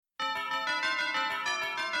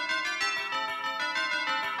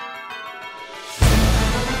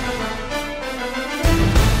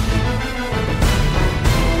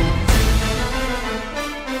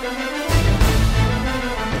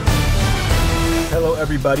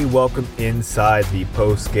everybody. Welcome inside the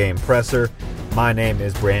post-game presser. My name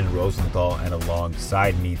is Brandon Rosenthal, and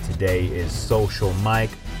alongside me today is Social Mike.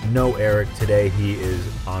 No Eric today. He is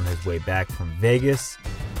on his way back from Vegas.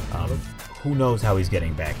 Who knows how he's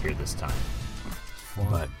getting back here this time?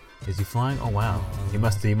 But is he flying? Oh wow, he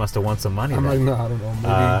must have won some money. I'm like, no, I don't know.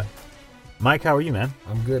 Maybe. Mike, how are you, man?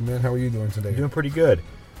 I'm good, man. How are you doing today? I'm doing pretty good.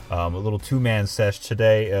 A little two-man sesh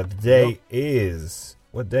today. The day is...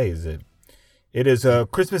 What day is it? It is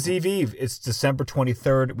Christmas Eve. It's December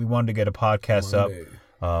 23rd. We wanted to get a podcast up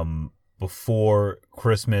before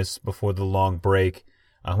Christmas, before the long break.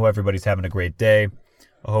 I hope everybody's having a great day.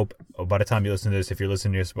 I hope by the time you listen to this, if you're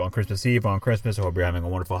listening to this on Christmas Eve, on Christmas, I hope you're having a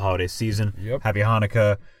wonderful holiday season. Yep. Happy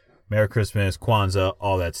Hanukkah, Merry Christmas, Kwanzaa,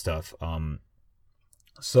 all that stuff.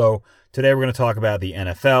 So today we're going to talk about the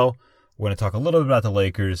NFL. We're going to talk a little bit about the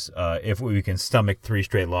Lakers, if we can stomach 3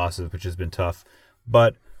 straight losses, which has been tough.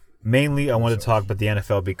 But mainly I want to talk about the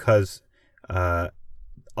NFL because a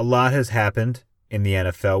lot has happened in the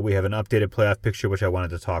NFL. We have an updated playoff picture, which I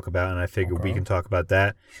wanted to talk about, and I figured we can talk about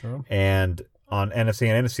that. Sure. And on NFC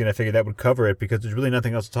and NFC, and I figured that would cover it because there's really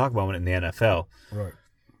nothing else to talk about in the NFL. Right.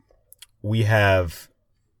 We have,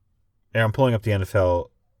 and I'm pulling up the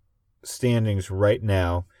NFL standings right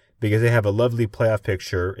now because they have a lovely playoff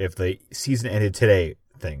picture if the season ended today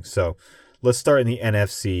thing. So let's start in the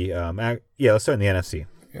NFC. Let's start in the NFC.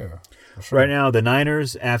 Yeah. Sure. Right now, the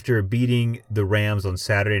Niners, after beating the Rams on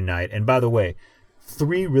Saturday night, and by the way,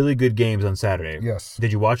 3 really good games on Saturday. Yes.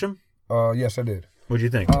 Did you watch them? Yes, I did. What did you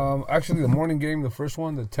think? Actually, the morning game, the first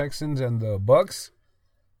one, the Texans and the Bucks,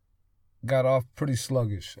 got off pretty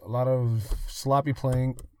sluggish. A lot of sloppy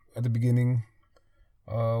playing at the beginning.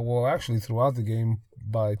 Actually, throughout the game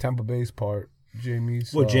by Tampa Bay's part,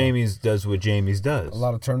 Jamie's. Well, Jamie's does what Jamie's does. A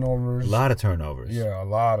lot of turnovers. Yeah, a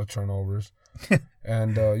lot of turnovers.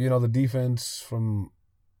 And, the defense from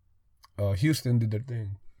Houston did their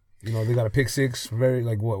thing. They got a pick six, very,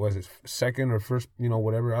 what was it, second or first,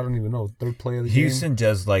 whatever. I don't even know. Third play of the game. Houston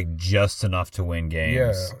does, just enough to win games.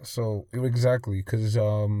 Yeah, so, exactly, because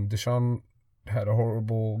Deshaun had a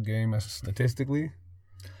horrible game statistically.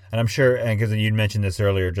 And I'm sure, and because you mentioned this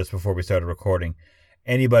earlier just before we started recording,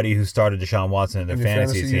 anybody who started Deshaun Watson in their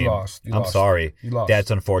fantasy team, you lost. I'm sorry. You lost.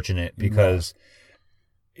 That's unfortunate because,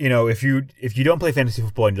 if you don't play fantasy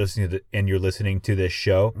football and you're listening to this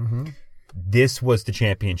show, this was the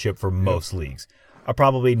championship for most leagues.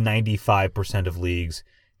 Probably 95% of leagues,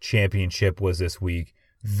 championship was this week.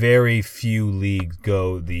 Very few leagues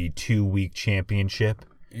go the 2-week championship.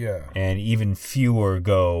 Yeah. And even fewer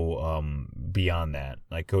go beyond that,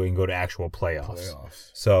 go to actual playoffs.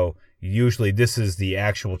 So usually this is the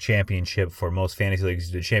actual championship for most fantasy leagues.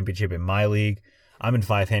 The championship in my league. I'm in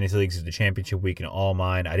 5 fantasy leagues. It's the championship week in all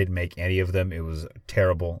mine. I didn't make any of them. It was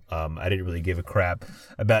terrible. I didn't really give a crap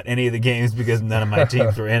about any of the games because none of my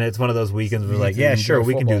teams were in it. It's one of those weekends where we're yeah, sure,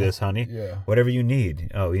 we can do this, honey. Yeah. Whatever you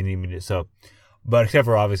need. Oh, you need me to. So, but except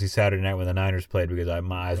for obviously Saturday night when the Niners played because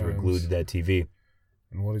my eyes were glued to that TV.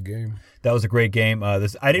 And what a game. That was a great game. I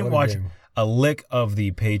didn't watch a lick of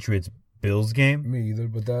the Patriots-Bills game. Me either,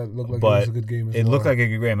 but that looked like it was a good game as well. It looked like a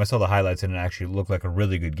good game. I saw the highlights and it actually looked like a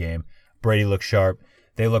really good game. Brady looked sharp.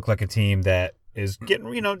 They look like a team that is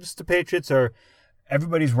getting, just the Patriots are,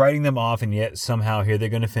 everybody's writing them off, and yet somehow here they're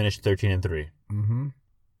going to finish 13-3. Mm-hmm.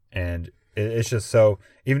 And it's just so,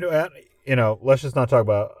 even though, let's just not talk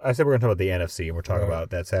about, I said we're going to talk about the NFC, and we're talking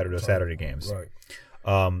about that Saturday games. Right.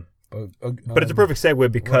 But it's a perfect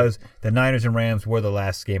segue because the Niners and Rams were the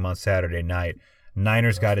last game on Saturday night.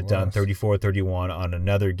 Niners got it done 34-31 on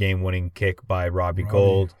another game-winning kick by Robbie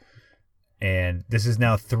Gould. And this is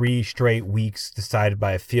now 3 straight weeks decided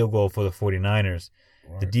by a field goal for the 49ers.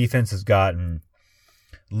 Right. The defense has gotten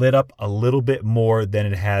lit up a little bit more than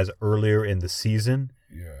it has earlier in the season.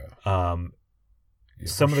 Yeah.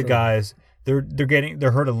 Some of the guys, they're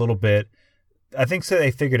hurt a little bit. I think so they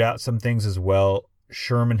figured out some things as well.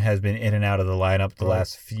 Sherman has been in and out of the lineup the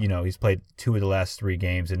last he's played 2 of the last 3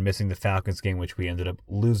 games and missing the Falcons game, which we ended up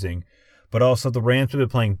losing. But also the Rams have been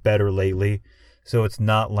playing better lately. So it's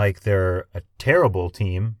not like they're a terrible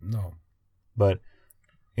team. No. But,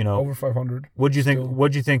 over 500. What'd you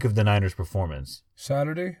think of the Niners' performance?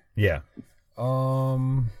 Saturday? Yeah.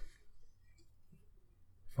 I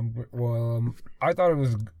thought it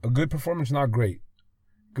was a good performance, not great.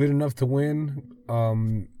 Good enough to win.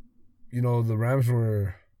 The Rams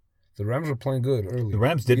were playing good early. The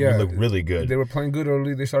Rams did look really good. They were playing good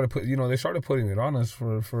early. They started putting it on us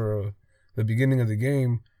for the beginning of the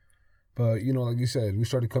game. But like you said, we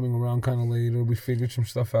started coming around kind of later. We figured some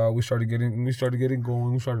stuff out. We started getting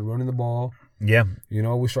going. We started running the ball. Yeah.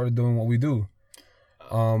 We started doing what we do.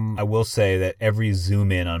 I will say that every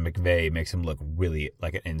zoom in on McVay makes him look really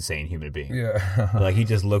like an insane human being. Yeah. Like he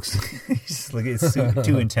just looks, it's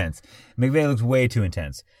too intense. McVay looks way too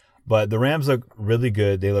intense. But the Rams look really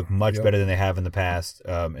good. They look much better than they have in the past.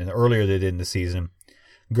 And earlier they did in the season.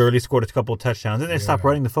 Gurley scored a couple of touchdowns, and they stopped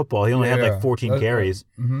running the football. He only had like 14 carries.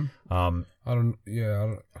 I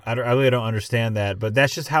really don't understand that, but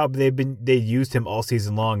that's just how they used him all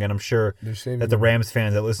season long. And I'm sure that the Rams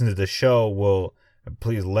fans that listen to the show will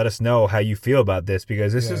please let us know how you feel about this,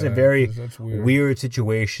 because this is a very weird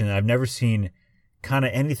situation. I've never seen kind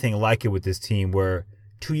of anything like it with this team, where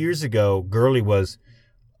 2 years ago Gurley was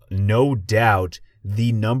no doubt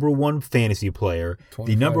the number one fantasy player,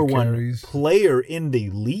 the number one player in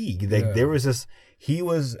the league. There was this. He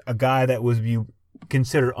was a guy that was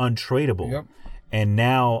considered untradeable. Yep. And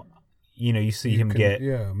now, you see him get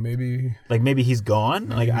maybe he's gone.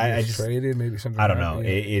 Maybe I just traded. Maybe something. I don't know.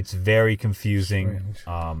 It's very confusing.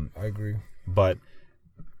 I agree. But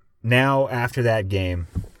now after that game,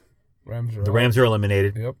 the Rams are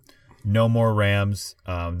eliminated. Yep. No more Rams.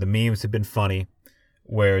 The memes have been funny.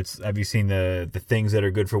 Where have you seen the things that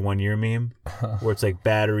are good for 1 year meme? Where it's like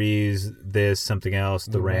batteries, this, something else,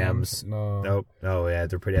 the Rams. No. Nope. Oh, yeah,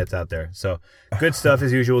 that's out there. So good stuff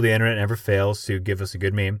as usual. The internet never fails to give us a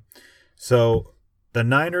good meme. So the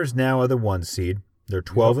Niners now are the 1 seed. They're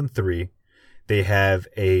 12-3. They have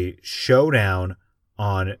a showdown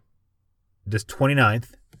on this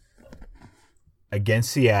 29th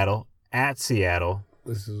against Seattle, at Seattle.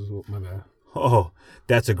 This is my bad. Oh,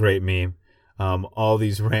 that's a great meme. All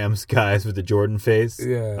these Rams guys with the Jordan face.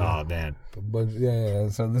 Yeah. Oh man. But yeah.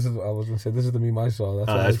 So this is the meme I saw.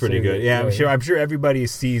 That's pretty good. Yeah, I'm sure everybody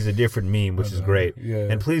sees a different meme, which is great.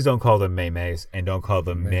 Yeah. And please don't call them memes and don't call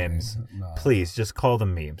them memes. No. Please just call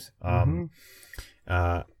them memes.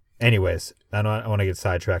 Anyways, I want to get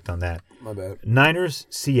sidetracked on that. My bad. Niners,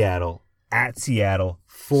 Seattle, at Seattle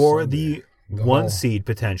for the 1 seed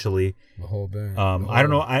potentially. The whole thing. I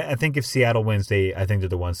don't know. I think if Seattle wins, I think they're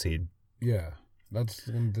the 1 seed. Yeah, that's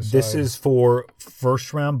going to decide. This is for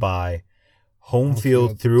first round bye, home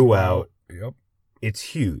field throughout. Yep, it's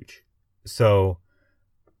huge. So,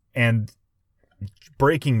 and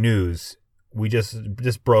breaking news, we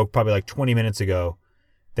just broke probably like 20 minutes ago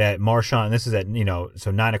that Marshawn. This is at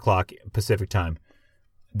 9:00 Pacific time.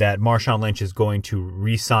 That Marshawn Lynch is going to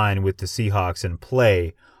re-sign with the Seahawks and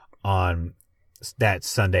play on that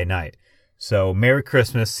Sunday night. So, Merry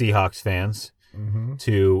Christmas, Seahawks fans.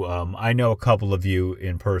 To I know a couple of you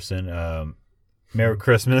in person. Merry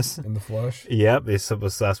Christmas in the flesh. Yep, that's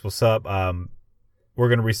what's up. We're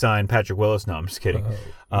gonna re-sign Patrick Willis. No, I'm just kidding.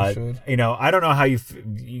 I don't know how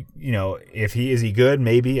if he is good.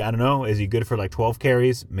 Maybe I don't know. Is he good for like 12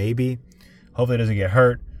 carries? Maybe. Hopefully, he doesn't get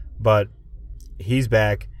hurt. But he's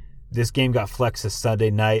back. This game got flexed to Sunday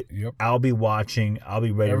night. Yep. I'll be watching. I'll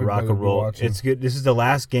be ready Everybody to rock and roll. It's good. This is the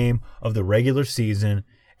last game of the regular season.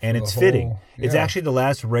 And it's fitting. Yeah. It's actually the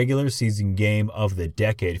last regular season game of the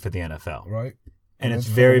decade for the NFL. Right. And it's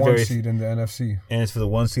very, for the 1 very seed in the NFC. And it's for the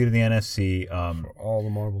 1 seed in the NFC. For all the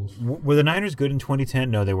marbles. Were the Niners good in 2010?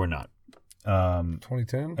 No, they were not.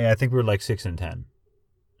 2010? Yeah, I think we were like 6-10,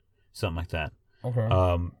 something like that. Okay.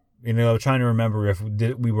 Trying to remember if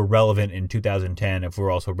we were relevant in 2010. If we were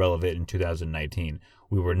also relevant in 2019,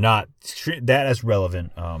 we were not that as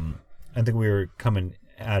relevant. I think we were coming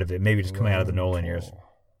out of it, maybe just coming out of the Nolan years.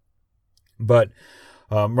 But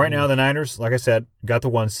right now, the Niners, like I said, got the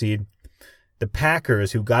 1 seed. The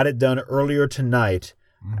Packers, who got it done earlier tonight,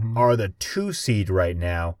 are the 2 seed right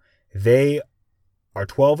now. They are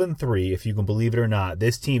 12-3, if you can believe it or not.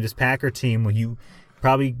 This Packer team, you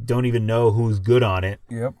probably don't even know who's good on it.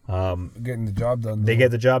 Yep. Getting the job done. They get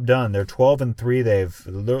the job done. They're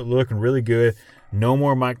 12-3. They're looking really good. No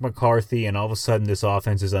more Mike McCarthy, and all of a sudden this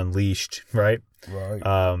offense is unleashed, right?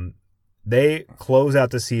 Right. They close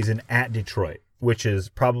out the season at Detroit, which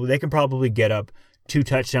is they can probably get up 2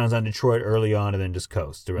 touchdowns on Detroit early on and then just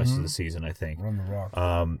coast the rest of the season, I think. Run the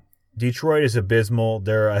rock. Detroit is abysmal.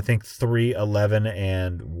 They're, I think,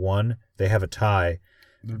 3-11-1. They have a tie.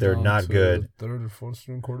 They're not good. Third or fourth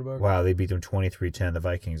string quarterback. Wow, they beat them 23-10. The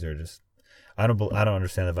Vikings are just I don't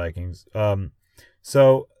understand the Vikings.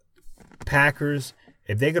 So Packers,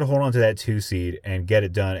 if they could hold on to that 2 seed and get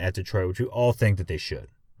it done at Detroit, which we all think that they should.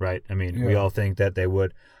 Right? I mean, we all think that they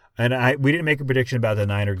would. And we didn't make a prediction about the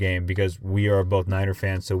Niner game because we are both Niner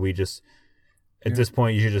fans, so we just, at this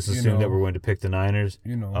point, you should just assume that we're going to pick the Niners.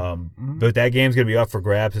 But that game's going to be up for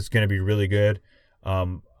grabs. It's going to be really good.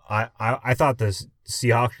 I thought the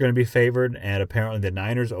Seahawks were going to be favored, and apparently the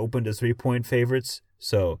Niners opened as 3-point favorites.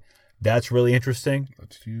 So that's really interesting.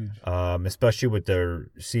 That's huge. Especially with their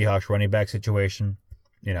Seahawks running back situation.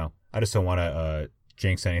 I just don't want to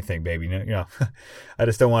jinx anything, baby. I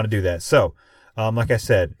just don't want to do that. So, like I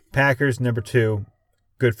said, Packers number 2,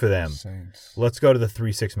 good for them. Saints. Let's go to the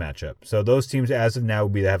 3-6 matchup. So those teams, as of now,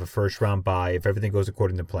 would be to have a first-round bye if everything goes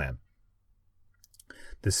according to plan.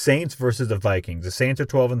 The Saints versus the Vikings. The Saints are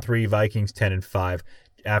 12-3, Vikings 10-5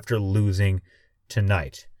 after losing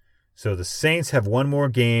tonight. So the Saints have one more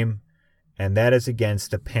game, and that is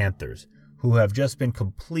against the Panthers, who have just been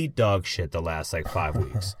complete dog shit the last 5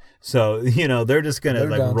 weeks. So, they're just going to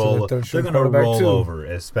roll. They're going to roll over,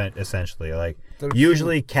 essentially.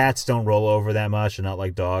 Usually cats don't roll over that much, and not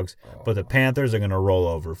like dogs, but the Panthers are going to roll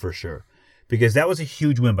over for sure. Because that was a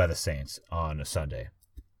huge win by the Saints on a Sunday.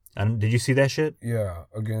 Did you see that shit? Yeah,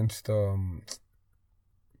 against, oh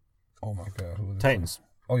my God. Who was it? Titans.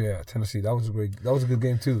 Oh, yeah, Tennessee. That was a good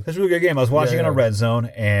game, too. That's a really good game. I was watching it on Red Zone,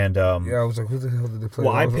 and... I was like, who the hell did they play?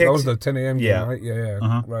 Well, that was the 10 a.m. game, right? Yeah.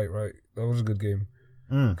 Uh-huh. Right. That was a good game.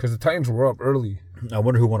 Because the Titans were up early. I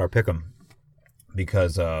wonder who won our pick'em.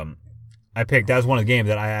 Because that was one of the games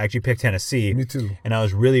that I actually picked Tennessee. Me too. And I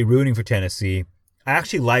was really rooting for Tennessee. I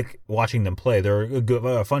actually like watching them play. They're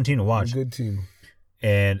a fun team to watch. A good team.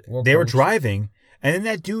 And they were driving, and then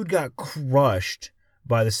that dude got crushed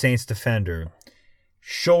by the Saints defender.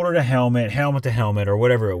 Shoulder to helmet to helmet, or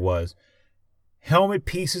whatever it was. Helmet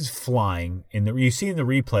pieces flying you see in the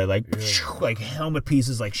replay, like helmet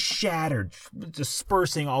pieces shattered,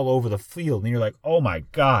 dispersing all over the field, and you're like, oh my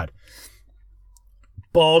God.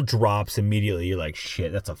 Ball drops immediately. You're like,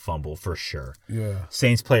 shit, that's a fumble for sure. Yeah.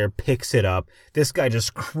 Saints player picks it up. This guy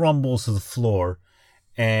just crumbles to the floor,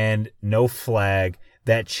 and no flag.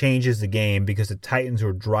 That changes the game because the Titans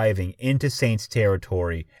were driving into Saints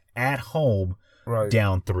territory at home. Right.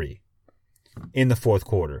 Down 3 in the fourth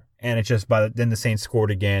quarter. And it's just then the Saints scored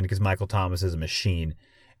again because Michael Thomas is a machine.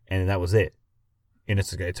 And that was it. And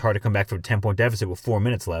it's hard to come back from a 10-point deficit with 4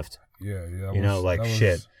 minutes left. Yeah.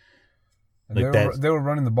 Shit. They were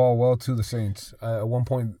running the ball well, too, the Saints. At one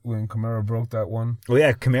point when Kamara broke that one. Well,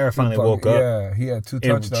 yeah, Kamara finally woke up. Yeah, he had 2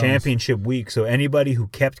 touchdowns. In championship week. So anybody who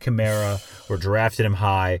kept Kamara or drafted him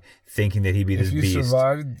high thinking that he'd be this beast.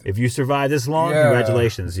 If you survived this long,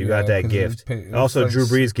 congratulations. You got that gift. Also, Drew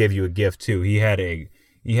Brees gave you a gift, too. He had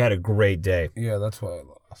a great day. Yeah, that's why I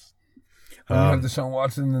lost. You have Deshaun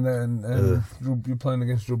Watson and you're playing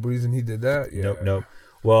against Drew Brees and he did that? Yeah. Nope.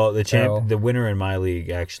 Well, the winner in my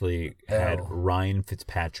league actually had Ryan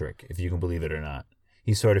Fitzpatrick, if you can believe it or not.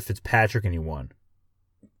 He started Fitzpatrick and he won.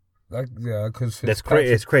 Because that's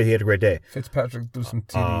crazy. It's crazy. He had a great day. Fitzpatrick threw some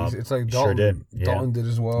TDs. It's like Dalton. Sure did. Yeah. Dalton did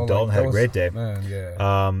as well. Dalton had a great day. Man,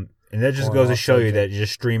 yeah. And that just goes to show you that you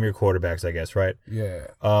just stream your quarterbacks, I guess, right? Yeah.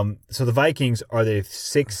 So the Vikings are the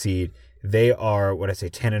 6th seed. They are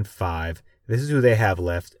 10-5. This is who they have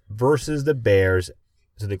left versus the Bears.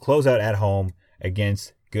 So they close out at home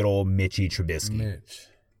against good old Mitchie Trubisky. Mitch.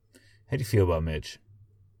 How do you feel about Mitch?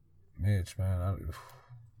 Mitch, man.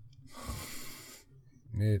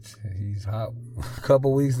 Mitch, he's hot. A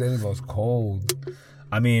couple weeks, then he goes cold.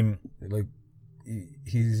 I mean,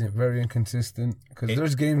 he's very inconsistent. Because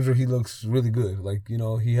there's games where he looks really good.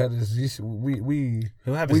 He had his. We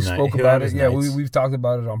spoke about it. Yeah, we've talked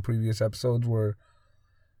about it on previous episodes where,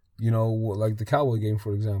 like the Cowboy game,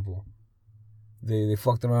 for example. They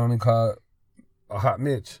fucked around and caught a hot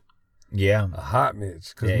Mitch. Yeah. A hot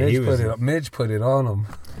Mitch. Because Mitch put it on him.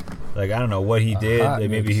 I don't know what he did.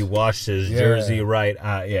 Maybe he washed his jersey right.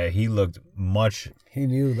 He looked much. He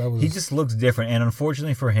knew that was. He just looks different. And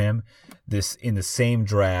unfortunately for him, in the same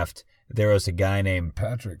draft, there was a guy named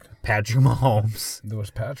Patrick Mahomes. There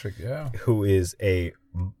was Patrick, yeah. Who is a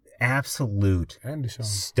absolute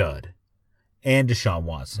stud. And Deshaun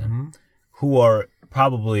Watson. Who are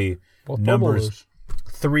probably both numbers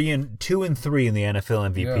 2 and 3 in the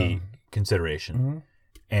NFL MVP consideration.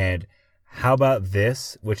 And how about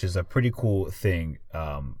this, which is a pretty cool thing,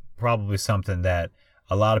 probably something that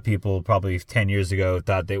a lot of people probably 10 years ago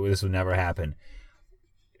thought this would never happen.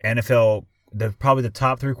 NFL, probably the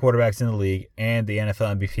top 3 quarterbacks in the league and the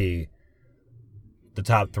NFL MVP, the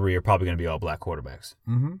top 3 are probably going to be all black quarterbacks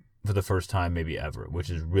for the first time maybe ever, which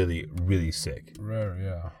is really, really sick. Rare,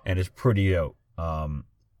 yeah. And it's pretty dope.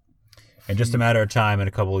 And just a matter of time, in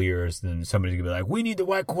a couple of years, then somebody's going to be like, we need the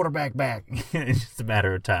white quarterback back. It's just a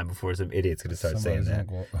matter of time before some idiot's going to start saying that.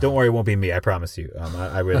 Don't worry, it won't be me. I promise you.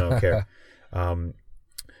 I really don't care.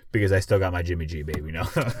 Because I still got my Jimmy G, baby.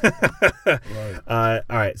 Right. All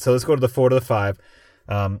right, so let's go to the 4 to the 5.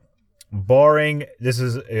 Barring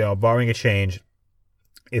a change,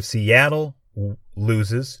 if Seattle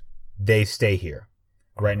loses, they stay here.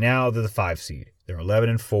 Right now, they're the 5 seed. They're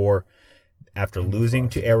 11-4. After losing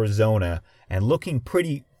to Arizona and looking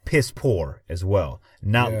pretty piss poor as well.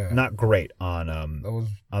 Not great on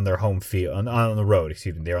their home field on the road.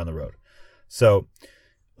 Excuse me, they're on the road. So,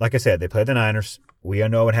 like I said, they play the Niners. We all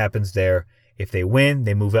know what happens there. If they win,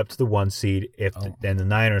 they move up to the 1 seed. Then the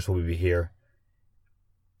Niners will be here.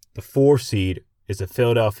 The 4 seed is the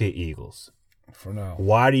Philadelphia Eagles. For now.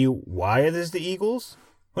 Why is the Eagles?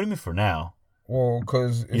 What do you mean for now? Well,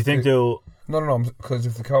 because you think they'll? No. Because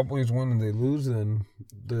if the Cowboys win and they lose, then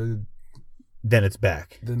it's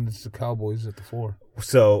back. Then it's the Cowboys at the 4.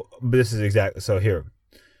 So this is exactly so. Here,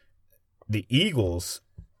 the Eagles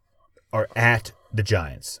are at the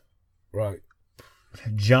Giants. Right.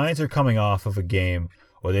 Giants are coming off of a game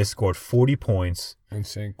where they scored 40 points. And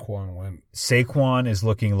Saquon went. Saquon is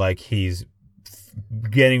looking like he's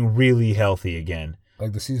getting really healthy again.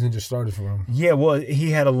 Like the season just started for him. Yeah, well,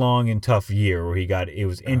 he had a long and tough year where he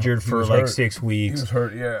was injured for like 6 weeks. He was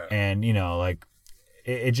hurt, yeah. And,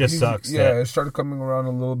 it just sucks. It started coming around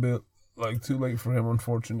a little bit, like too late for him,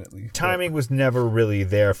 unfortunately. Timing was never really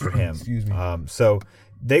there for him. Excuse me. So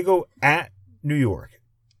they go at New York.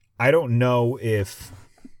 I don't know if,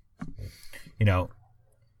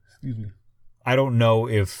 Excuse me. I don't know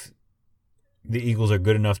if the Eagles are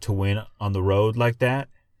good enough to win on the road like that,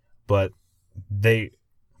 but the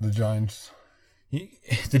Giants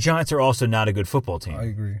are also not a good football team. I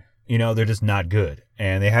agree. They're just not good,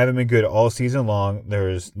 and they haven't been good all season long.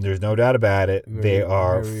 There's no doubt about it. They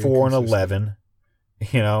are 4-11.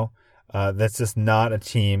 That's just not a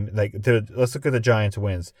team. Let's look at the Giants'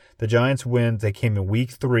 wins. The Giants wins. They came in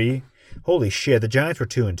week 3. Holy shit! The Giants were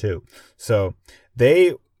 2-2. So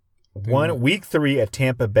they won week 3 at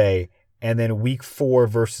Tampa Bay, and then week 4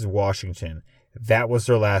 versus Washington. That was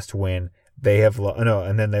their last win. They have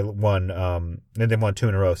and then they won. Then they won 2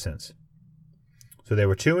 in a row since. So they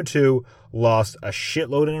were 2-2, lost a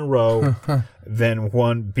shitload in a row,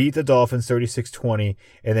 then beat the Dolphins 36-20,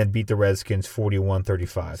 and then beat the Redskins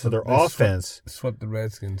 41-35. So their offense swept the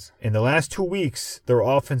Redskins. In the last 2 weeks, their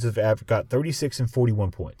offense have got 36 and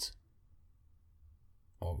 41 points.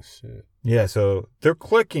 Oh shit! Yeah, so they're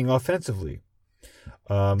clicking offensively.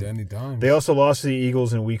 Danny Dimes. They also lost to the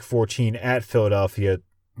Eagles in Week 14 at Philadelphia,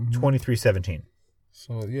 23-17.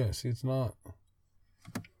 So yeah, see, it's not.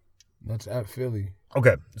 That's at Philly.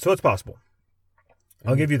 Okay, so it's possible.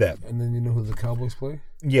 I'll give you that. And then you know who the Cowboys play?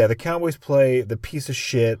 Yeah, the Cowboys play the piece of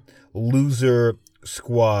shit loser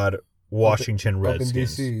squad Washington Redskins. Up in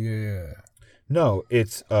D.C., yeah. No,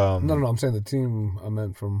 it's No, I'm saying the team I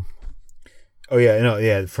meant from. Oh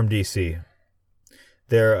yeah, from D.C.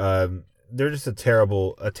 They're just a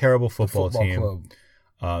terrible football team. Club.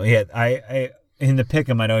 I in the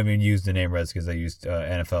pick'em I don't even use the name Redskins. I used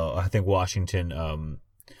NFL. I think Washington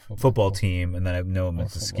football team, and then I know them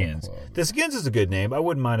as the Skins. Club. The Skins is a good name. I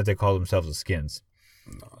wouldn't mind if they called themselves the Skins.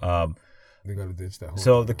 No, they gotta ditch that.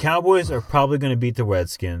 So the Cowboys are probably going to beat the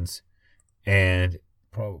Redskins, and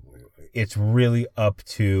probably it's really up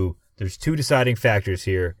to. There's 2 deciding factors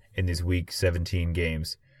here in these Week 17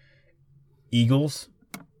 games: Eagles,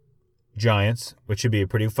 Giants, which should be a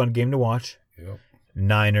pretty fun game to watch. Yep.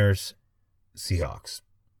 Niners, Seahawks.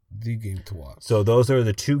 The game to watch. So those are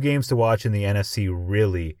the 2 games to watch in the NFC,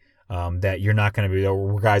 really, that you're not going to be,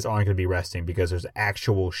 or guys aren't going to be resting because there's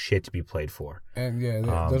actual shit to be played for. And yeah,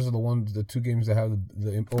 those are the 2 games that have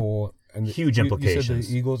the huge implications. You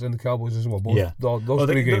said the Eagles and the Cowboys as well. Both, those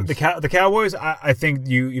 3 games. The Cowboys, I think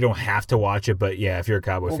you don't have to watch it, but yeah, if you're a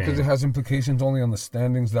Cowboy fan. Because it has implications only on the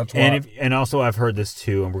standings. That's why. And also I've heard this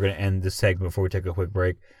too, and we're going to end this segment before we take a quick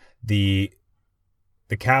break. The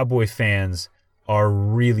Cowboy fans are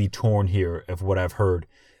really torn here of what I've heard,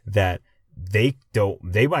 that they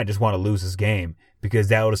might just want to lose this game because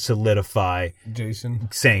that would solidify Jason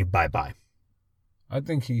saying bye-bye. I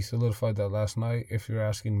think he solidified that last night, if you're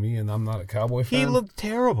asking me, and I'm not a Cowboy fan. He looked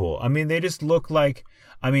terrible. I mean, they just look like,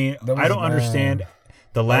 I don't understand.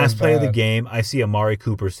 The last play of the game, I see Amari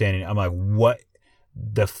Cooper standing. I'm like, what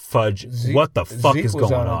the fudge? What the fuck is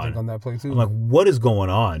going on? I think, on that play too. I'm like, what is going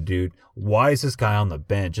on, dude? Why is this guy on the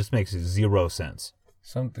bench? Just makes 0 sense.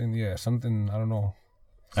 Something, I don't know.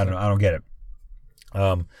 I don't get it.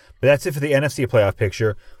 But that's it for the NFC playoff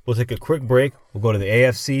picture. We'll take a quick break. We'll go to the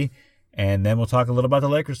AFC, and then we'll talk a little about the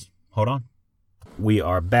Lakers. Hold on. We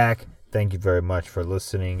are back. Thank you very much for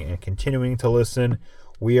listening and continuing to listen.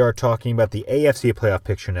 We are talking about the AFC playoff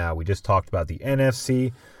picture now. We just talked about the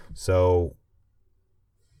NFC, so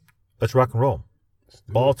let's rock and roll.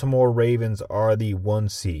 Baltimore Ravens are the 1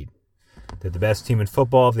 seed. They're the best team in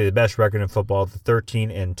football. They're the best record in football. They're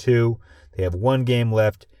 13-2. They have 1 game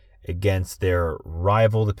left against their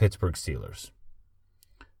rival, the Pittsburgh Steelers.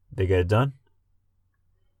 They get it done?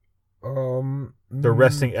 They're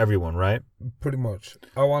resting everyone, right? Pretty much.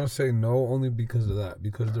 I want to say no only because of that.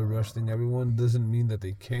 Because they're resting everyone doesn't mean that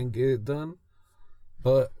they can't get it done.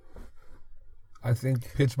 But I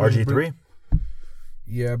think Pittsburgh... RG3?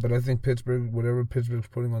 Yeah, but I think Pittsburgh, whatever Pittsburgh's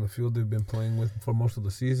putting on the field, they've been playing with for most of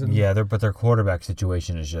the season. Yeah, but their quarterback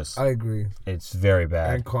situation is just... I agree. It's very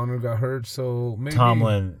bad. And Connor got hurt, so maybe...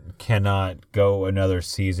 Tomlin cannot go another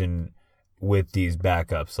season with these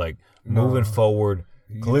backups. Like, moving forward...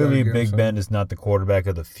 Clearly, Big Ben is not the quarterback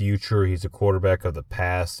of the future. He's a quarterback of the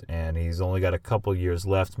past, and he's only got a couple years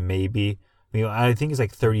left, maybe. I mean, I think he's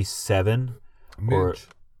like 37. Mitch. Or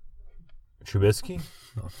Trubisky?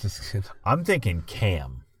 No, just kidding. I'm thinking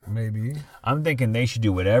Cam. Maybe. I'm thinking they should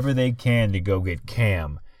do whatever they can to go get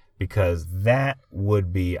Cam, because that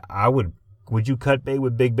would be... Would you cut bait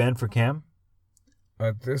with Big Ben for Cam?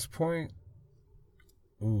 At this point,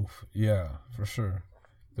 oof, yeah, for sure.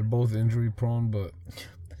 They're both injury prone, but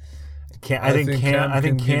I think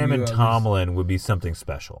Cam and Tomlin would be something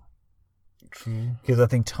special. True. Because I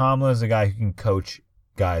think Tomlin is a guy who can coach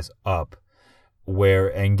guys up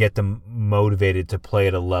and get them motivated to play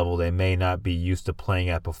at a level they may not be used to playing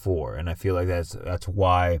at before. And I feel like that's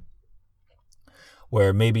why,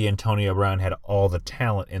 where maybe Antonio Brown had all the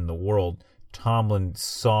talent in the world, Tomlin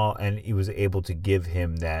saw and he was able to give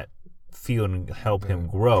him that feel and help him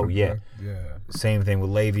grow. Yeah. Same thing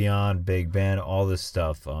with Le'Veon, Big Ben, all this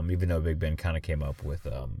stuff. Even though Big Ben kind of came up with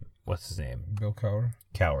what's his name? Bill Cowher.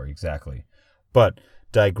 Cowher, exactly. But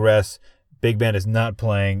digress. Big Ben is not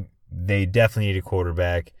playing. They definitely need a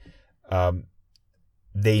quarterback.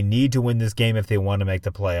 They need to win this game if they want to make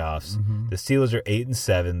the playoffs. Mm-hmm. The Steelers are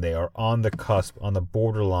 8-7. They are on the cusp, on the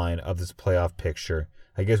borderline of this playoff picture.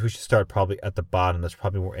 I guess we should start probably at the bottom. That's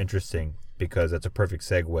probably more interesting because that's a perfect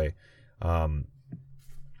segue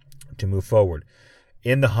to move forward.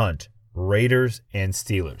 In the hunt, Raiders and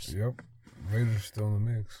Steelers. Yep. Raiders still in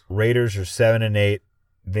the mix. Raiders are 7-8.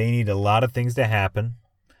 They need a lot of things to happen,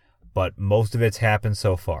 but most of it's happened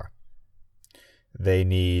so far. They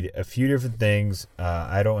need a few different things.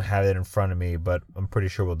 I don't have it in front of me, but I'm pretty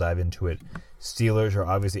sure we'll dive into it. Steelers are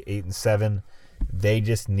obviously 8-7. They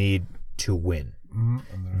just need to win.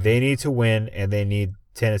 Mm-hmm. They need to win, and they need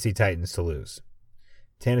Tennessee Titans to lose.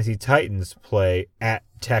 Tennessee Titans play at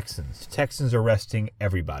Texans. Texans are resting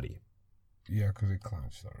everybody. Yeah, because they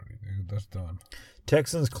clinched already. That's done.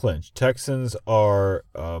 Texans clinched. Texans are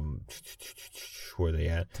where are they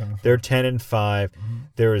at? They're 10-5. Mm-hmm.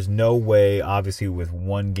 There is no way, obviously, with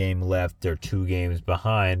one game left, they're 2 games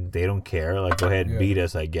behind. They don't care. Like, go ahead and beat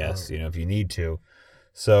us, I guess, right. If you need to.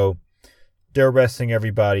 So they're resting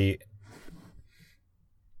everybody.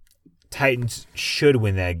 Titans should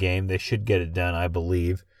win that game. They should get it done, I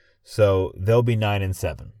believe. So they'll be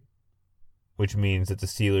 9-7, which means that the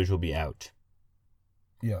Steelers will be out.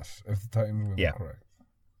 Yes, if the Titans win, yeah. Correct.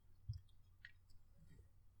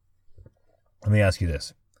 Let me ask you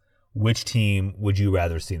this. Which team would you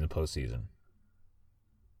rather see in the postseason?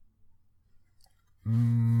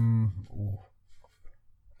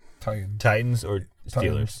 Titans. Titans or Steelers?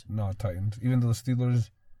 Titans. No, Titans. Even though the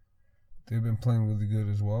Steelers, they've been playing really good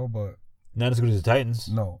as well, but... Not as good as the Titans.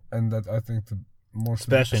 No, and that I think the more...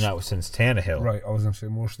 Especially not since Tannehill. Right, I was going to say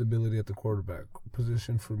more stability at the quarterback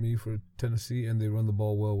position for me, for Tennessee, and they run the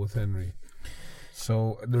ball well with Henry.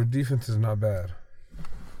 So their defense is not bad.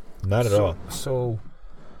 Not at all. So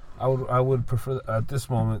I would prefer, at this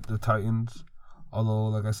moment, the Titans. Although,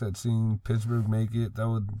 like I said, seeing Pittsburgh make it, that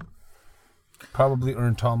would probably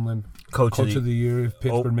earn Tomlin Coach of the Year if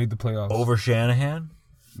Pittsburgh made the playoffs. Over Shanahan?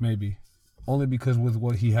 Maybe. Only because with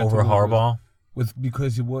what he had over to work Harbaugh?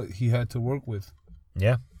 Because of what he had to work with.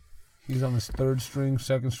 Yeah. He's on his third string,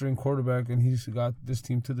 second string quarterback, and he's got this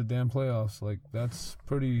team to the damn playoffs. Like, it's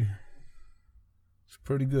pretty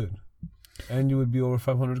good. And you would be over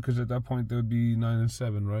 500 because at that point they would be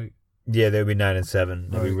 9-7, right? Yeah, they would be 9-7.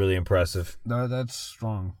 That'd be really impressive. That's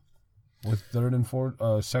strong. With second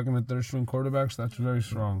and third string quarterbacks, that's very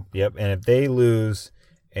strong. Yep, and if they lose,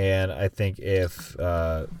 and I think if...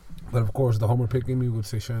 but of course, the homer pick in me would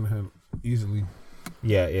say Shanahan easily.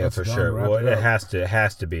 Yeah, that's for sure. Well, it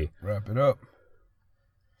has to be. Wrap it up.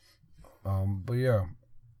 But yeah,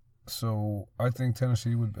 so I think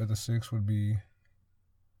Tennessee would at the 6 would be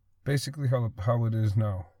basically how it is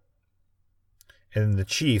now. And the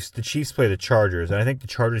Chiefs play the Chargers, and I think the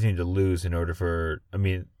Chargers need to lose in order for. I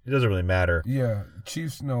mean, it doesn't really matter. Yeah, the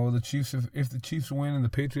Chiefs. If the Chiefs win and the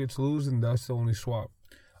Patriots lose, then that's the only swap.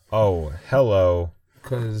 Oh, hello.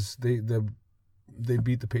 Because they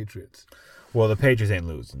beat the Patriots. Well, the Patriots ain't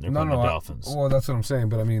losing. They're playing the Dolphins. Well, that's what I'm saying,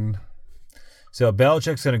 but I mean... So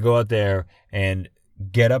Belichick's going to go out there and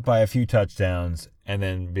get up by a few touchdowns and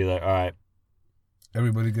then be like, all right,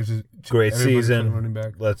 Everybody gets a great everybody gets a season. running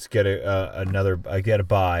back. Let's get get a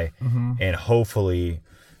bye, and hopefully,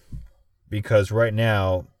 because right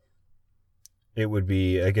now, it would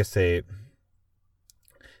be, I guess they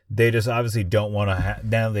just obviously don't want to.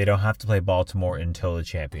 Now they don't have to play Baltimore until the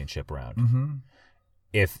championship round.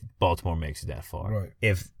 If Baltimore makes it that far, Right.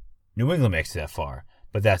 If New England makes it that far,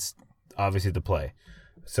 but that's obviously the play.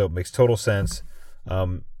 So it makes total sense.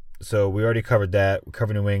 So we already covered that. We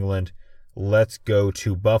covered New England. Let's go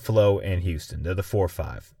to Buffalo and Houston. They're the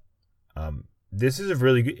 4-5. This is a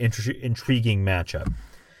really good, intriguing matchup.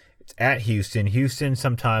 It's at Houston. Houston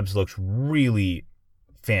sometimes looks really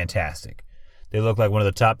fantastic. They look like one of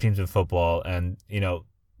the top teams in football, and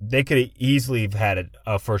they could have easily have had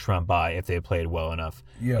a first-round bye if they had played well enough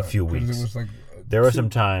a few 'cause weeks. It was like There were some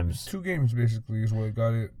times. 2 games basically is what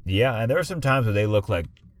got it. Yeah, and there were some times where they look like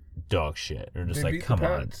dog shit. They're just They like, beat come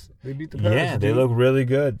the on. Pats. They beat the Pats. Yeah, they dude. look really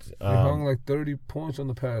good. They hung like 30 points on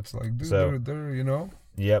the Pats. Like, dude, So- they're.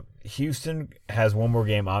 Yep. Houston has one more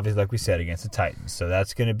game, obviously, like we said, against the Titans. So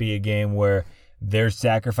that's going to be a game where they're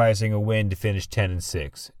sacrificing a win to finish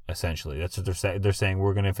 10-6. Essentially, that's what they're saying. They're saying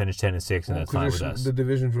we're going to finish 10-6, and that's fine with us. The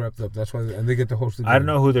division's wrapped up. That's why, and they get to host the game. I don't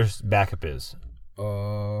know who their backup is.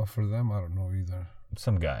 For them, I don't know either.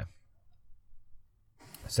 Some guy.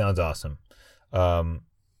 Sounds awesome.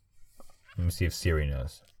 Let me see if Siri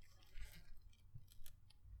knows.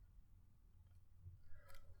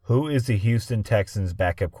 Who is the Houston Texans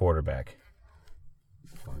backup quarterback?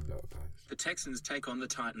 Find out, guys. The Texans take on the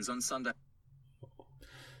Titans on Sunday.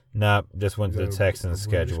 Nah, just went Is to the that Texans a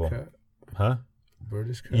British schedule. cat? Huh?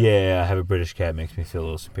 British cat? Yeah, I have a British cat. Makes me feel a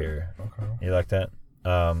little superior. Okay. You like that?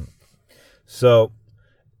 So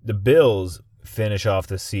the Bills finish off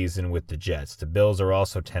the season with the Jets. The Bills are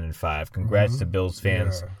also 10-5. Congrats to Bills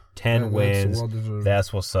fans. Yeah. 10 That's wins. well-deserved.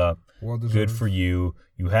 That's what's up. Well-deserved. Good for you.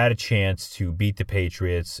 You had a chance to beat the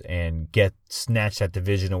Patriots and snatch that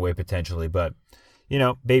division away potentially, but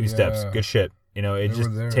baby steps. Yeah. Good shit. It They just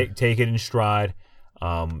were there. take it in stride.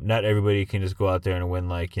 Not everybody can just go out there and win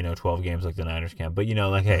 12 games like the Niners can. But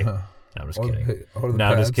hey, I'm just kidding. Or the No,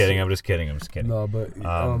 I'm Pats. just kidding. I'm just kidding. No, but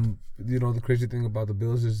the crazy thing about the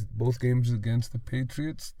Bills is both games against the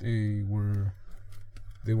Patriots, they were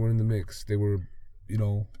in the mix. They were,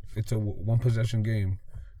 it's a one possession game.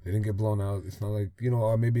 They didn't get blown out. It's not like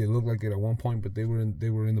maybe it looked like it at one point, but they were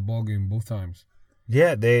in the ball game both times.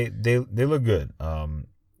 Yeah, they look good.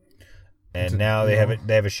 And now they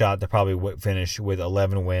have a shot to probably finish with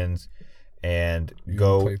 11 wins and You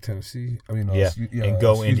go play Tennessee. and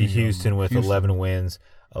go into Houston with 11 wins,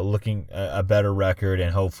 looking a better record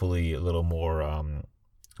and hopefully a little more a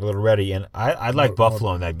little ready. And I'd like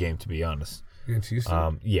Buffalo in that game, to be honest. against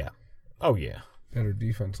Houston. Yeah. Oh yeah. Better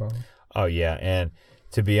defense, huh? Oh yeah. And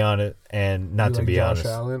to be honest, and not You to like be Josh honest,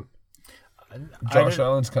 Allen? I Josh didn't-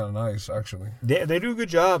 Allen's kind of nice, actually. they do a good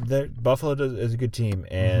job. Buffalo is a good team,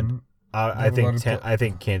 and I Never let him I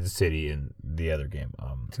think Kansas City in the other game.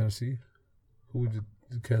 Tennessee? Who would you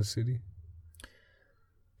do? Kansas City?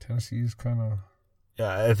 Tennessee's kind of...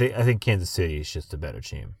 Yeah, I think Kansas City is just a better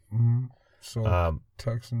team. So,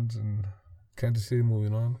 Texans and Kansas City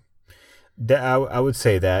moving on. I would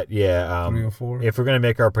say that, yeah. 3 or 4. If we're gonna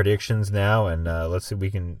make our predictions now, and let's see, we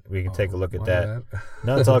can take a look at My that. bad.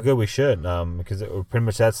 No, it's all good. We should, because pretty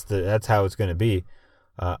much that's how it's gonna be.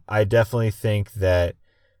 I definitely think that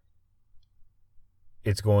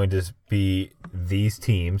it's going to be these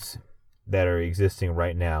teams that are existing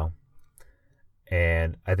right now,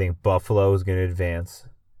 and I think Buffalo is going to advance,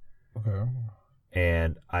 Okay.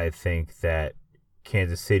 and I think that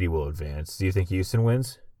Kansas City will advance. Do you think Houston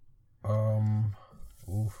wins?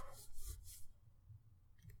 Oof.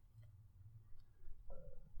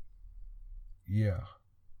 Yeah.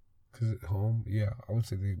 Because at home, yeah, I would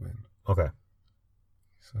say they win. Okay.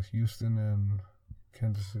 So Houston and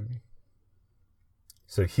Kansas City.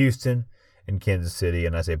 So Houston and Kansas City,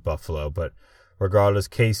 and I say Buffalo, but regardless,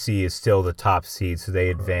 KC is still the top seed, so they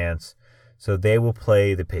advance. So they will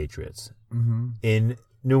play the Patriots in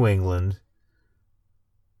New England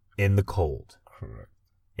in the cold. Correct.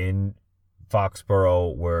 In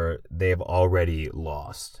Foxborough, where they have already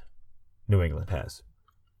lost. New England has.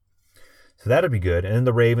 So that'll be good. And then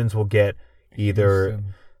the Ravens will get either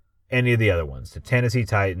Houston. any of the other ones. The Tennessee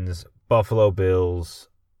Titans, Buffalo Bills,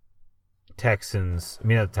 Texans. I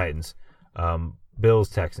mean, not the Titans. Bills,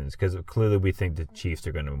 Texans, because clearly we think the Chiefs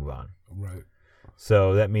are going to move on. Right.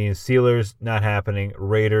 So that means Steelers, not happening.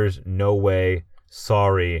 Raiders, no way.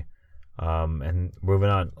 Sorry. And moving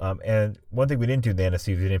on. And one thing we didn't do in the NFC,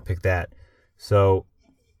 we didn't pick that. So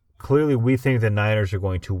clearly we think the Niners are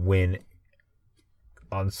going to win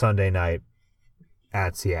on Sunday night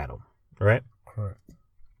at Seattle, right? Correct.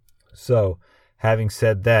 So, having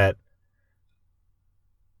said that,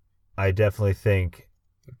 I definitely think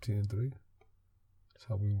 13-3. That's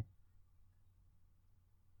how we.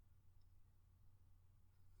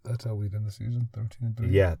 That's how we end the season.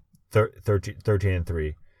 13-3. yeah,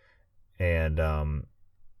 13-3, and I'm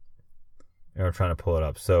trying to pull it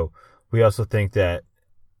up. So we also think that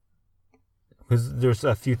because there's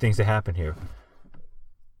a few things that happen here.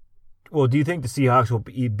 Well, do you think the Seahawks will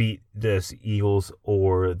beat the Eagles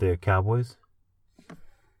or the Cowboys?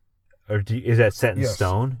 Or is that set in Yes.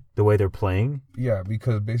 stone, the way they're playing? Yeah,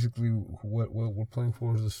 because basically what we're playing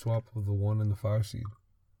for is the swap of the 1 and the 5 seed.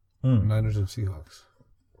 Hmm. Niners and Seahawks.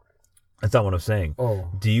 That's not what I'm saying. Oh,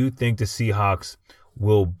 Do you think the Seahawks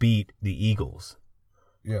will beat the Eagles?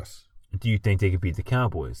 yes. Do you think they could beat the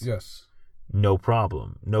Cowboys? Yes. No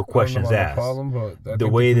problem. No I don't know questions about asked. no problem, but I The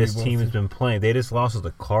think way they this both team has think- been playing, they just lost to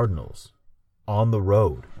the Cardinals on the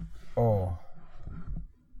road. Oh.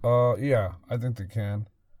 Yeah, I think they can.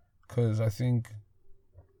 Because I think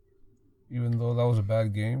even though that was a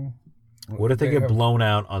bad game. What if they get have- blown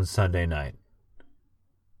out on Sunday night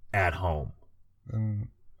at home? then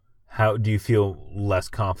How do you feel less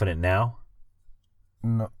confident now?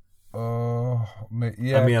 No.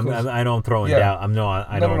 Yeah. I mean, 'cause- I know I'm throwing yeah. doubt. I know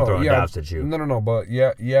I'm throwing yeah, doubts at you. No, but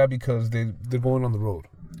yeah, because they're going on the road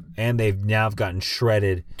And they've now gotten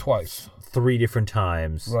shredded twice, 3 different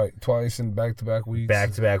times, right? Twice in back-to-back weeks.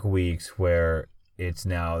 back-to-back weeks, where it's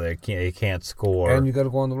now they can't score. and you got to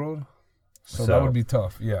go on the road, so that would be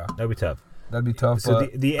tough. Yeah, That'd be tough. that'd be tough. So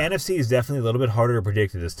but the NFC is definitely a little bit harder to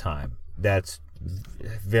predict at this time. That's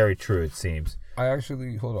very true, it seems. I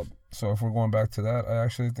actually hold up. So if we're going back to that, I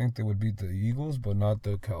actually think they would beat the Eagles, but not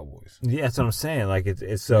the Cowboys. Yeah, that's what I'm saying. Like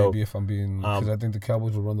it's so. Maybe if I'm being, because I think the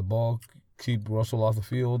Cowboys will run the ball, keep Russell off the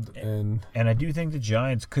field, and And I do think the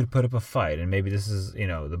Giants could put up a fight, and maybe this is,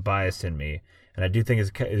 the bias in me. And I do think it's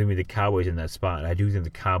going to be the Cowboys in that spot. And I do think the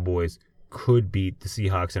Cowboys could beat the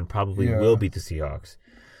Seahawks and probably Yeah. will beat the Seahawks.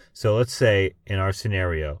 So let's say in our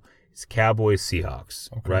scenario, it's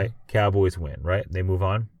Cowboys-Seahawks, Okay. right? Cowboys win, right? They move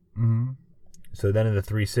on. mhm. So then in the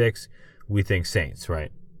 3-6, we think Saints,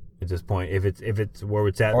 right? At this point, if it's where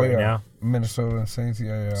it's at Oh right yeah, now, Minnesota and Saints.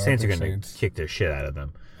 Yeah. I Saints are think going to Saints. kick their shit out of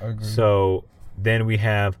them. I agree. So then we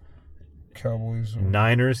have Cowboys.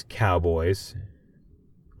 Niners, Cowboys,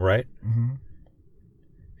 right? Mhm.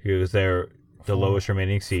 Because they're the 4. lowest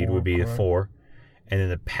remaining seed would be the correct. 4, and then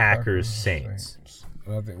the Packers, Saints.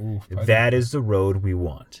 And I think, That is the road we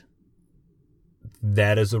want.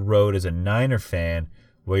 That is a road as a Niner fan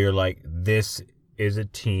where you're like, this is a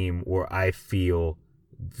team where I feel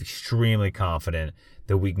extremely confident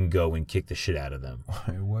that we can go and kick the shit out of them.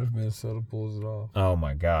 What if Minnesota pulls it off? Oh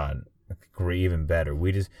my God. Great, even better.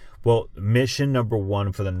 Mission number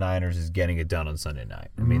 1 for the Niners is getting it done on Sunday night.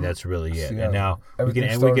 I mean, that's really it. Seattle. And now Everything we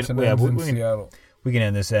starts can and ends in we can Seattle. we can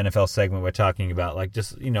end this NFL segment by talking about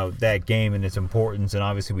that game and its importance, and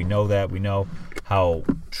obviously we know how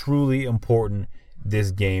truly important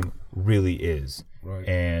this game really is. Right.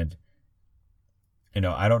 And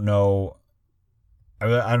I don't know I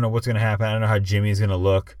don't know what's going to happen. I don't know how Jimmy's going to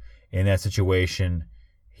look in that situation.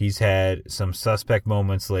 He's had some suspect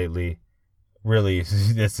moments lately. Really,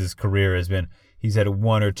 that's his career has been. He's had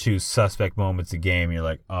 1 or 2 suspect moments a game. And you're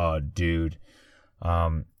like, oh, dude.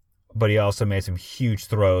 But he also made some huge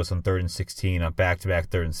throws on 3rd and 16 on back-to-back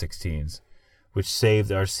 3rd and 16s, which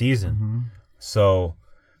saved our season. Mm-hmm. So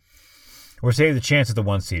we're saved the chance at the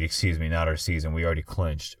 1 seed. Excuse me, not our season. We already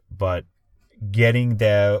clinched. But getting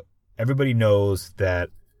that, everybody knows that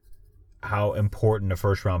how important a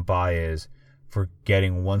first-round bye is for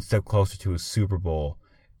getting one step closer to a Super Bowl.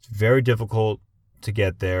 It's very difficult to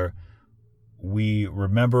get there. We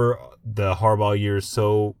remember the Harbaugh years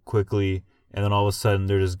so quickly, and then all of a sudden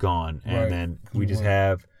they're just gone. And Right. then we just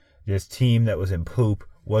have this team that was in poop,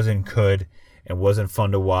 wasn't good, and wasn't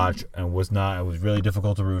fun to watch, and was really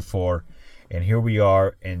difficult to root for. And here we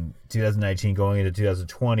are in 2019 going into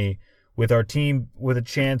 2020 with our team with a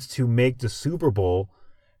chance to make the Super Bowl.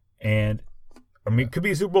 And, it could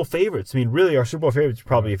be Super Bowl favorites. really, our Super Bowl favorites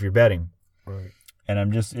probably if you're betting. Right.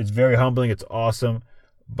 And it's very humbling. It's awesome.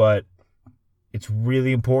 But it's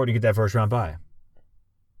really important to get that first round bye.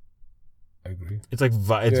 I agree. It's like,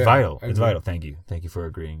 it's Yeah, vital. I It's agree. vital. Thank you. Thank you for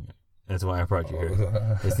agreeing. That's why I brought you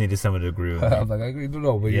here. I just needed someone to agree with me. I'm like, I agree.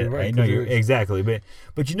 No, but Yeah, you're right. I know 'cause you're it's- exactly, but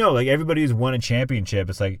everybody who's won a championship,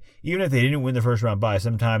 it's like even if they didn't win the first round bye,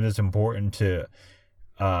 sometimes it's important to,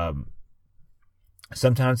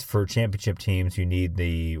 sometimes for championship teams you need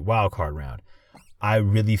the wild card round. I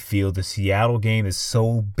really feel the Seattle game is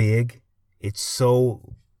so big, it's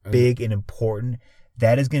so big and important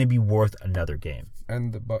that is going to be worth another game.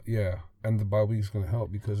 And the bye week's going to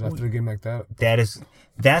help because after a game like that,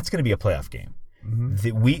 That's going to be a playoff game.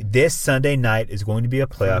 Mm-hmm. This Sunday night is going to be a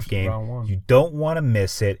playoff game. Round one. You don't want to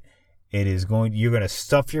miss it. You're going to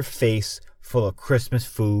stuff your face full of Christmas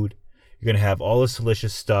food. You're going to have all this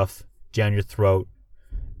delicious stuff down your throat.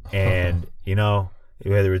 And,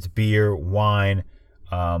 whether it's beer, wine,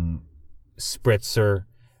 spritzer,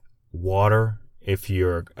 water. If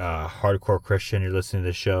you're a hardcore Christian, you're listening to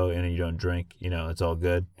the show and you don't drink, it's all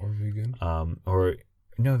good. Or vegan.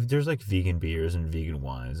 There's like vegan beers and vegan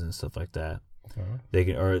wines and stuff like that.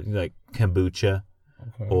 Okay. Or like kombucha.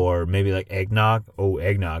 Okay. Or maybe like eggnog. Oh,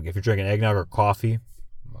 eggnog. If you're drinking eggnog or coffee,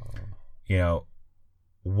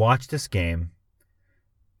 watch this game.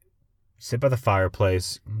 Sit by the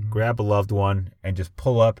fireplace, grab a loved one, and just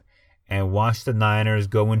pull up and watch the Niners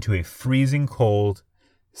go into a freezing cold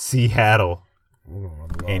Seattle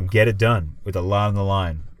and get it done with a lot on the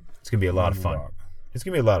line. It's going to be a lot of fun. It's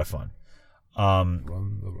going to be a lot of fun.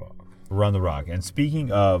 Run the rock. Run the rock. And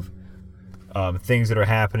speaking of things that are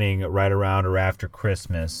happening right around or after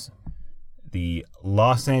Christmas, the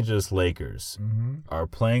Los Angeles Lakers are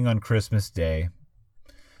playing on Christmas Day.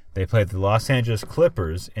 They played the Los Angeles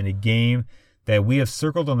Clippers in a game that we have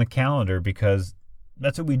circled on the calendar because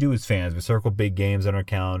that's what we do as fans. We circle big games on our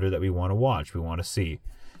calendar that we want to watch, we want to see.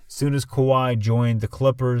 As soon as Kawhi joined the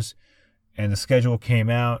Clippers and the schedule came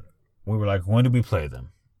out, we were like, when did we play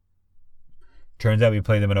them? Turns out we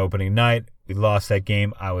played them on opening night. We lost that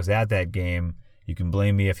game. I was at that game. You can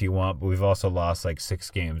blame me if you want, but we've also lost like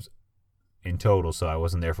 6 games in total, so I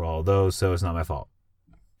wasn't there for all of those, so it's not my fault.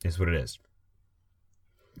 It's what it is.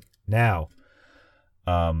 Now,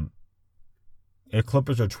 the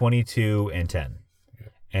Clippers are 22-10,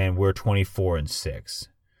 and we're 24-6.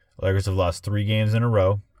 Lakers have lost 3 games in a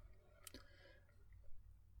row.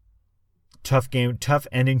 Tough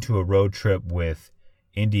ending to a road trip with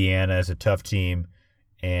Indiana as a tough team,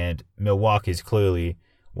 and Milwaukee is clearly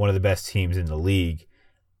one of the best teams in the league.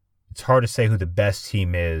 It's hard to say who the best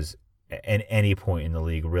team is at any point in the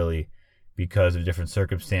league, really, because of different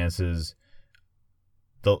circumstances.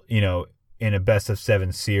 In a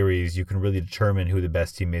best-of-7 series, you can really determine who the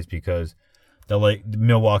best team is because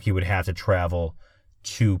Milwaukee would have to travel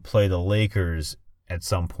to play the Lakers at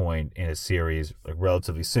some point in a series, like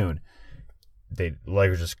relatively soon. The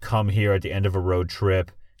Lakers just come here at the end of a road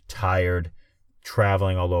trip, tired,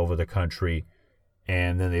 traveling all over the country,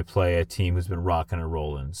 and then they play a team who's been rocking and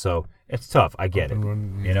rolling. So it's tough. I get it.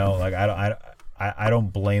 I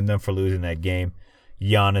don't blame them for losing that game.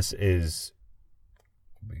 Giannis is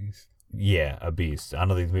beast. Yeah, a beast. I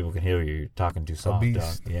don't think people can hear you. You're talking too soft,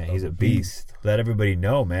 dog. Yeah, he's a beast. Beast. Let everybody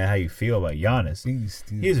know, man, how you feel about Giannis. Beast.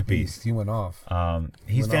 He's a beast. He went off.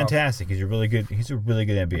 He's fantastic. He's a really good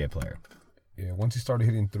NBA player. Yeah, once he started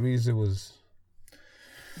hitting threes, it was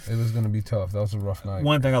going to be tough. That was a rough night.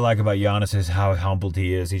 One thing I like about Giannis is how humbled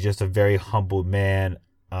he is. He's just a very humbled man.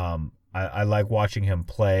 I like watching him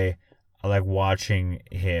play. I like watching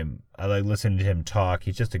him. I like listening to him talk.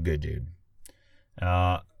 He's just a good dude.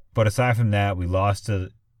 But aside from that, we lost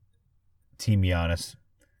to Team Giannis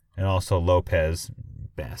and also Lopez,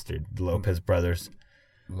 bastard, the Lopez brothers.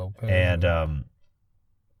 And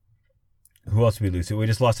who else did we lose to? We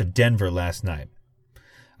just lost to Denver last night.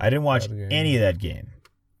 I didn't watch any of that game.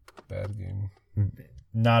 Bad game.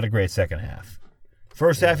 Not a great second half.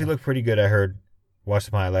 First half, he looked pretty good, I heard. Watched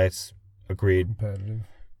some highlights. Agreed. Competitive.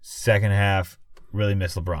 Second half, really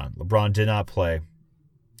missed LeBron. LeBron did not play.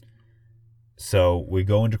 So we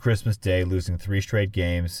go into Christmas Day losing 3 straight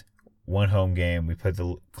games, 1 home game. We played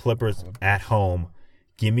the Clippers at home.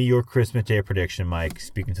 Give me your Christmas Day prediction, Mike.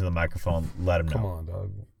 Speaking to the microphone, let him know. Come on,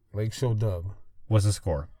 dog. Lake Show dub. What's the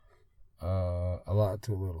score? A lot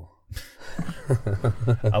to a little.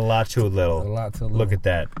 A lot to a little. A lot to a little. Look at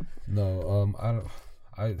that. No, I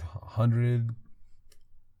 100,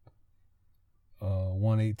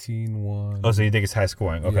 118, Oh, so you think it's high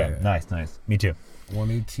scoring? Okay, Yeah. nice. Me too.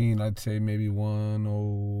 118, I'd say maybe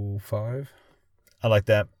 105. I like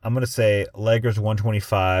that. I'm going to say Lakers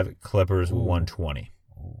 125, Clippers 120.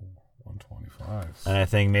 125. And I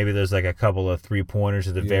think maybe there's like a couple of 3-pointers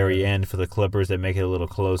at the very end for the Clippers that make it a little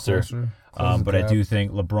closer. But I do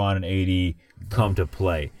think LeBron and AD come to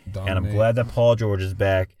play. And I'm glad that Paul George is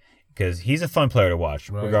back because he's a fun player to watch,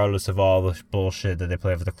 regardless of all the bullshit that they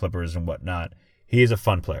play for the Clippers and whatnot. He is a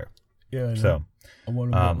fun player. Yeah, so I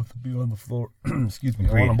want them both to be on the floor. Excuse me.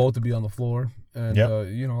 I want them both to be on the floor. And,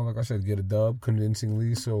 like I said, get a dub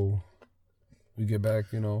convincingly so we get back,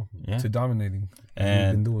 to dominating.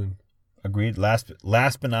 And we've been doing. Agreed. Last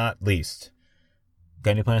but not least,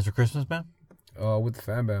 got any plans for Christmas, man? With the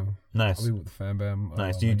Fam Bam. Nice. I'll be with the Fam Bam.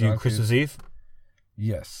 Nice. Do you my do god Christmas kids. Eve?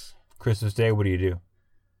 Yes. Christmas Day, what do you do?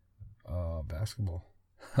 Basketball.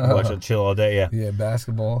 Watch it, chill all day? Yeah. Yeah,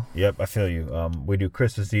 basketball. Yep, I feel you. We do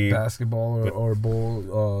Christmas Eve. Basketball or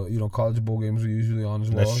bowl. College bowl games are usually on as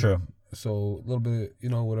well. That's true. So a little bit,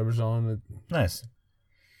 whatever's on. Nice.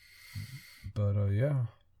 But yeah,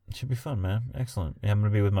 It should be fun, man. Excellent. Yeah, I'm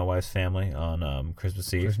going to be with my wife's family on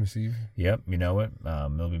Christmas Eve. Christmas Eve. Yep, you know it.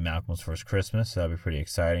 It'll be Malcolm's first Christmas, so that'll be pretty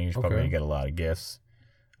exciting. He's probably Okay. going to get a lot of gifts.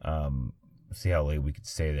 See how late we could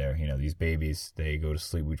stay there. You know, these babies, they go to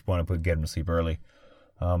sleep. We want to get them to sleep early.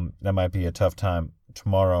 That might be a tough time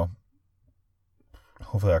tomorrow.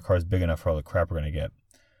 Hopefully our car's big enough for all the crap we're going to get.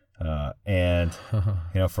 And,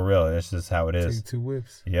 for real, that's just how it is. Take 2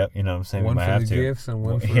 whips. Yep, you know what I'm saying? One we might for have the to. gifts and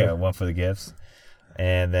one for one for the gifts.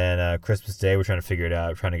 And then Christmas Day, we're trying to figure it out.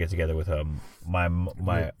 We're trying to get together with your Fam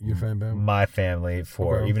Bam. my family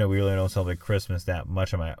for Okay. even though we really don't celebrate Christmas that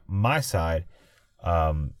much on my side,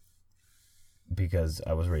 because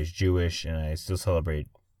I was raised Jewish and I still celebrate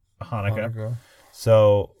Hanukkah.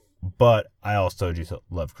 So, but I also do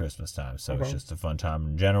love Christmas time, so it's Okay. just a fun time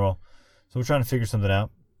in general. So we're trying to figure something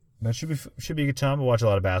out. That should be a good time. We'll watch a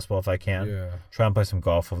lot of basketball if I can. Yeah. Try and play some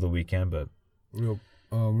golf over the weekend, but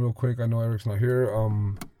Real quick, I know Eric's not here.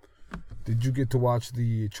 Did you get to watch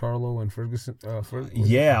the Charlo and Ferguson?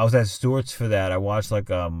 yeah, I was at Stewart's for that. I watched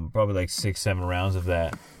probably 6-7 rounds of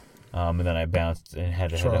that, and then I bounced and had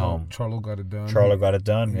to head home. Charlo got it done. Charlo got it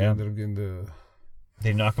done. He Yeah, ended up getting the. did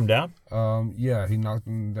he knock him down? Yeah, he knocked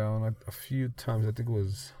him down a few times. I think it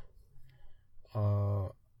was,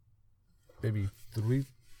 maybe three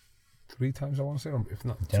times. I want to say, or if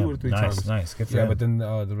not Damn, 2 or 3 nice, times. Nice, good for Yeah, him. but then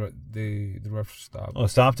the ref stopped. Oh,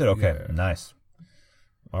 stopped it. Okay, Yeah. nice.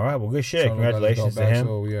 All right, well, good shit. Charlo got the Congratulations belt to back, him.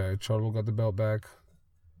 So yeah, Charlo got the belt back.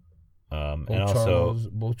 And also,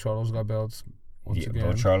 both Charlos got belts once again.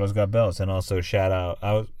 both Charlo's got belts, and also shout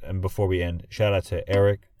out. And before we end, shout out to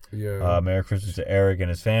Eric. Yeah. Merry Christmas to Eric and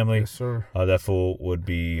his family. Yes, sir. That fool would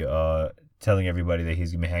be telling everybody that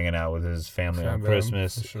he's gonna be hanging out with his family on Fam Bam,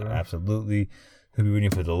 Christmas. for sure. Absolutely, he'll be rooting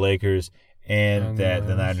for the Lakers, and that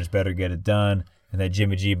the Niners better get it done, and that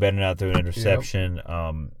Jimmy G better not throw an interception.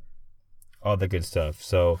 All the good stuff.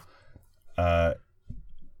 So,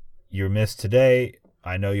 you're missed today.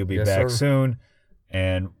 I know you'll be Yes, back sir. soon,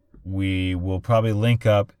 and we will probably link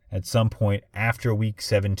up at some point after Week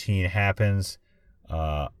 17 happens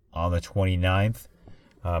on the 29th.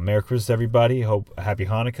 Merry Christmas, everybody. Happy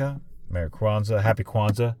Hanukkah. Merry Kwanzaa. Happy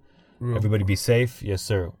Kwanzaa. Everybody be safe. Yes,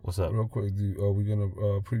 sir. What's up? Real quick, are we gonna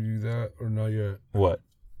preview that or not yet? What?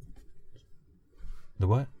 The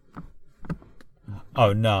what?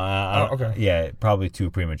 Oh no! okay. Yeah, probably too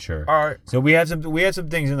premature. All right. So we had some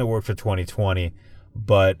things in the works for 2020,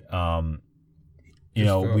 but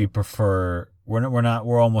we prefer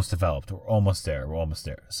we're almost developed. We're almost there.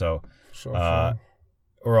 So Sure.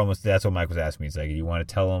 we're almost. That's what Mike was asking me. He's like, "You want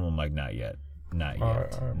to tell him?" I'm like, "Not yet. Not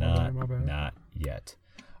yet. All right, my bad. Not yet."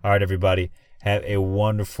 All right, everybody. Have a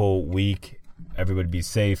wonderful week. Everybody be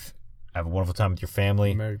safe. Have a wonderful time with your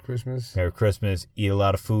family. Merry Christmas. Merry Christmas. Eat a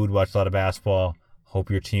lot of food. Watch a lot of basketball. Hope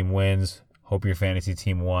your team wins. Hope your fantasy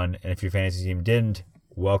team won. And if your fantasy team didn't,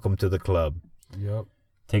 welcome to the club. Yep.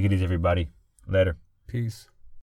 Take it easy, everybody. Later. Peace.